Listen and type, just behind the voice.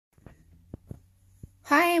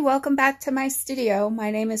Hi, welcome back to my studio.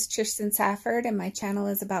 My name is Tristan Safford and my channel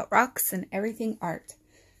is about rocks and everything art.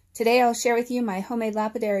 Today I'll share with you my homemade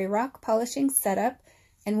lapidary rock polishing setup,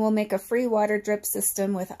 and we'll make a free water drip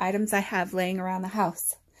system with items I have laying around the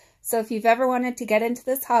house. So if you've ever wanted to get into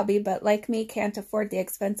this hobby but like me can't afford the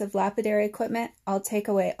expensive lapidary equipment, I'll take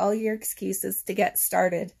away all your excuses to get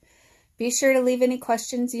started. Be sure to leave any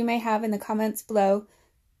questions you may have in the comments below,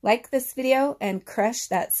 like this video, and crush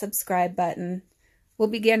that subscribe button. We'll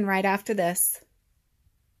begin right after this.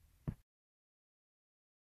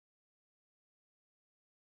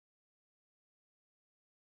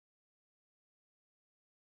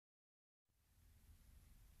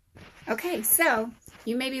 Okay, so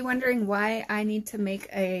you may be wondering why I need to make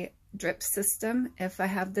a drip system if I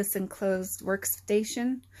have this enclosed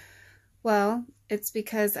workstation. Well, it's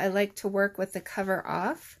because I like to work with the cover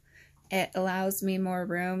off. It allows me more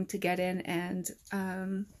room to get in and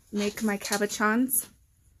make my cabochons.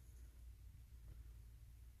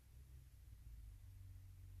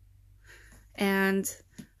 And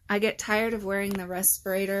I get tired of wearing the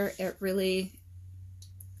respirator. It really,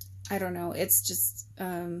 I don't know, it's just,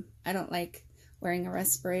 I don't like wearing a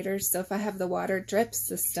respirator. So if I have the water drip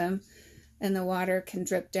system and the water can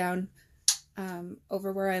drip down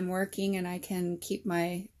over where I'm working and I can keep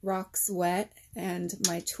my rocks wet and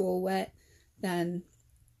my tool wet, then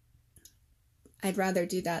I'd rather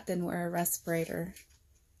do that than wear a respirator.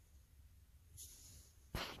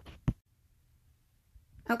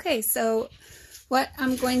 Okay, so what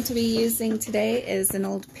I'm going to be using today is an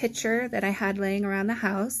old pitcher that I had laying around the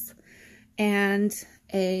house and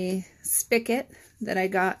a spigot that I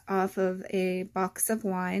got off of a box of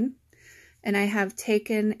wine. And I have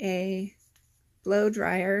taken a blow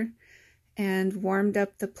dryer and warmed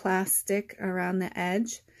up the plastic around the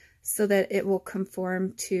edge so that it will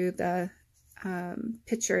conform to the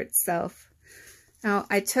pitcher itself. Now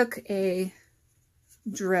I took a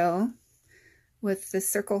drill with the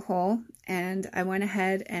circle hole and I went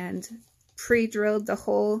ahead and pre-drilled the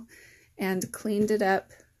hole and cleaned it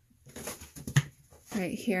up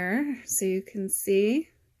right here so you can see.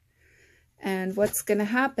 And what's going to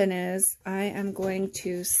happen is I am going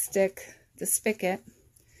to stick the spigot,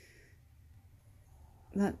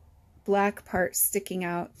 that black part sticking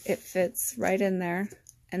out, it fits right in there.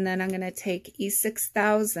 And then I'm going to take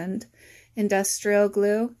E6000 industrial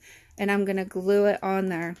glue and I'm going to glue it on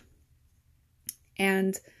there.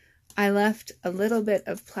 And I left a little bit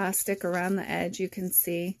of plastic around the edge, you can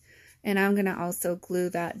see, and I'm going to also glue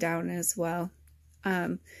that down as well.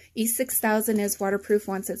 E6000 is waterproof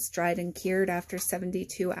once it's dried and cured after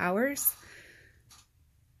 72 hours.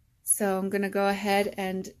 So I'm going to go ahead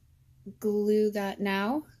and glue that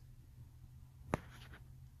now.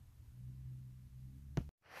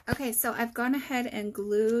 Okay, so I've gone ahead and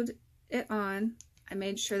glued it on. I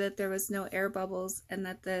made sure that there was no air bubbles and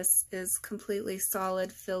that this is completely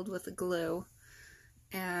solid, filled with glue,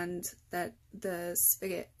 and that the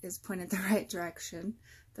spigot is pointed the right direction.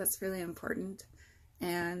 That's really important.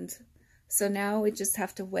 And so now we just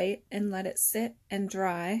have to wait and let it sit and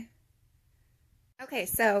dry. Okay,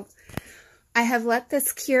 so I have let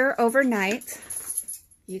this cure overnight.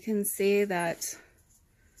 You can see that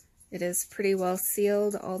it is pretty well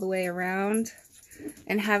sealed all the way around.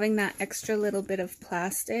 And having that extra little bit of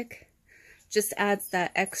plastic just adds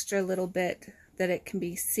that extra little bit that it can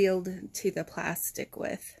be sealed to the plastic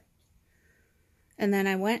with. And then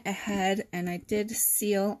I went ahead and I did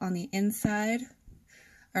seal on the inside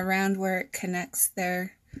around where it connects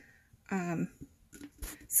there.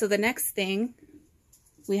 So the next thing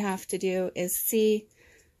we have to do is see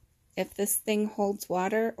if this thing holds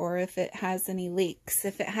water or if it has any leaks.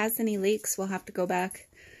 If it has any leaks, we'll have to go back,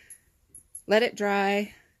 let it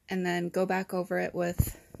dry, and then go back over it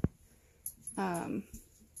with some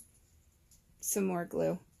more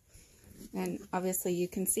glue. And obviously you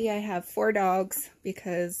can see I have 4 dogs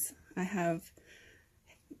because I have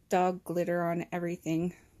dog glitter on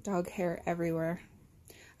everything, dog hair everywhere.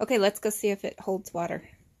 Okay, let's go see if it holds water.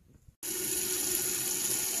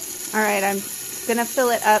 Alright, I'm gonna fill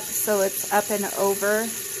it up so it's up and over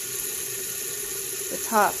the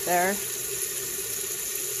top there.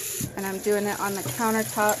 And I'm doing it on the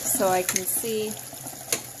countertop so I can see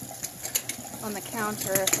on the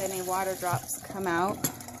counter if any water drops come out.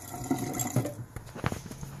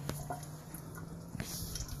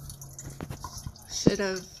 Should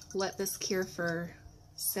have let this cure for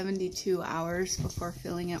 72 hours before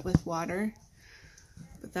filling it with water,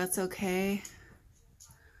 but that's okay.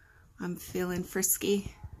 I'm feeling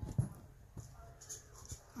frisky.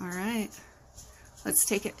 All right, let's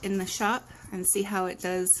take it in the shop and see how it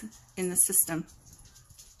does in the system.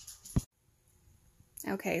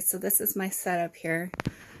 Okay, so this is my setup here.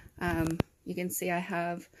 You can see I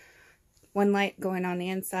have one light going on the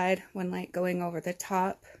inside, one light going over the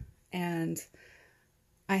top, and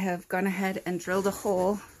I have gone ahead and drilled a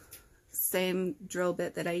hole, same drill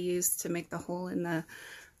bit that I used to make the hole in the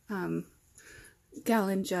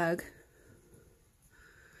gallon jug.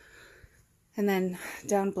 And then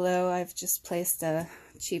down below I've just placed a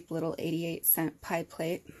cheap little 88-cent pie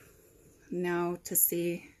plate. Now to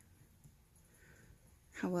see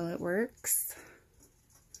how well it works.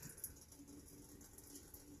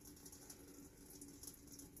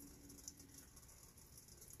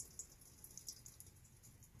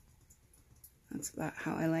 That's about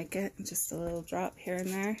how I like it. Just a little drop here and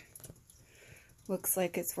there. Looks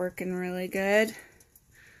like it's working really good.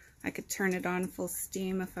 I could turn it on full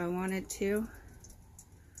steam if I wanted to.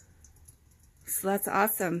 So that's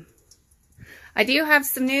awesome. I do have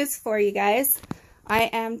some news for you guys. I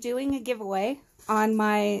am doing a giveaway on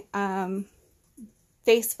my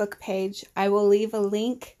Facebook page. I will leave a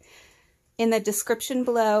link in the description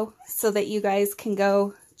below so that you guys can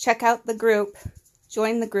go check out the group,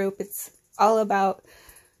 join the group. It's all about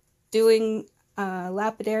doing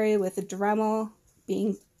lapidary with a Dremel,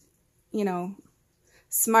 being, you know,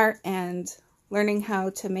 smart and learning how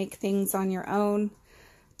to make things on your own,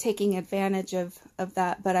 taking advantage of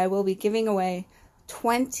that. But I will be giving away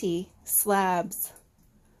 20 slabs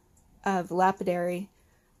of lapidary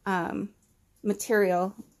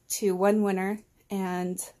material to one winner,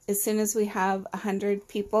 and as soon as we have 100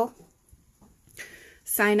 people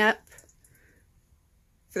sign up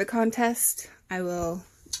for the contest, I will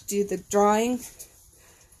do the drawing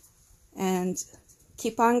and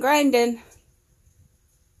keep on grinding.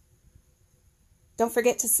 Don't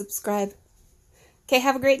forget to subscribe. Okay,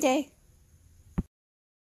 have a great day.